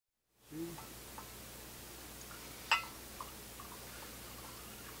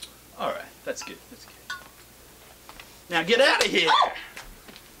That's good. That's good. Now get out of here.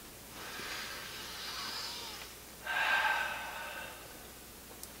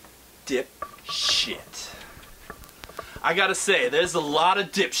 Dip shit. I gotta say, there's a lot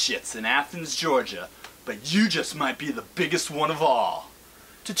of dipshits in Athens, Georgia, but you just might be the biggest one of all.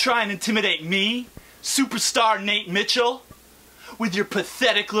 To try and intimidate me, superstar Nate Mitchell, with your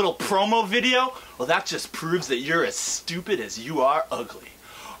pathetic little promo video, well, that just proves that you're as stupid as you are ugly.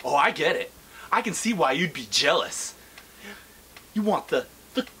 Oh, I get it. I can see why you'd be jealous. You want the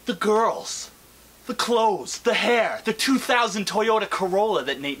girls, the clothes, the hair, the 2000 Toyota Corolla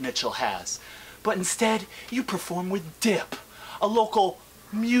that Nate Mitchell has. But instead, you perform with Dip, a local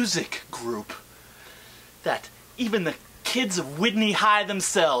music group that even the kids of Whitney High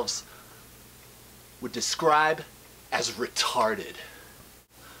themselves would describe as retarded.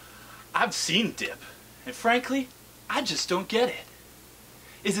 I've seen Dip, and frankly, I just don't get it.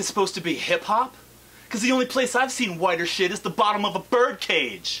 Is it supposed to be hip-hop? Because the only place I've seen whiter shit is the bottom of a bird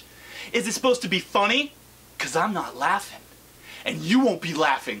cage. Is it supposed to be funny? Because I'm not laughing. And you won't be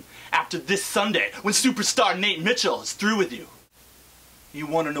laughing after this Sunday when superstar Nate Mitchell is through with you. You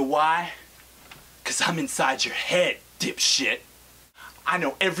want to know why? Because I'm inside your head, dipshit. I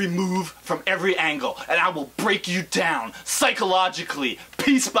know every move from every angle, and I will break you down psychologically,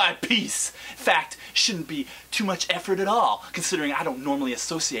 piece by piece. In fact, shouldn't be too much effort at all, considering I don't normally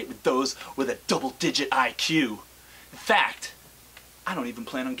associate with those with a double-digit IQ. In fact, I don't even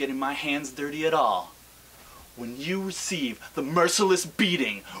plan on getting my hands dirty at all. When you receive the merciless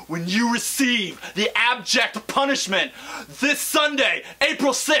beating, when you receive the abject punishment this Sunday,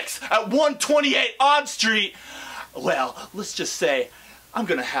 April 6th at 128 Odd Street, well, let's just say I'm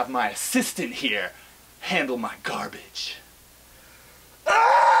gonna have my assistant here handle my garbage.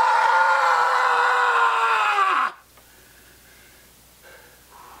 Ah!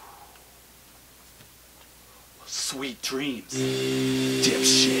 Sweet dreams,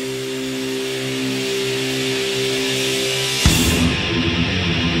 dipshit.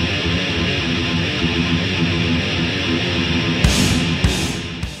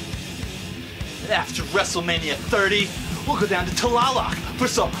 After WrestleMania 30, we'll go down to Tlaloc for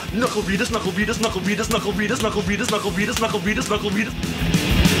some knuckle readers, knuckle readers, knuckle readers, knuckle readers, knuckle readers, knuckle readers, knuckle readers, knuckle readers.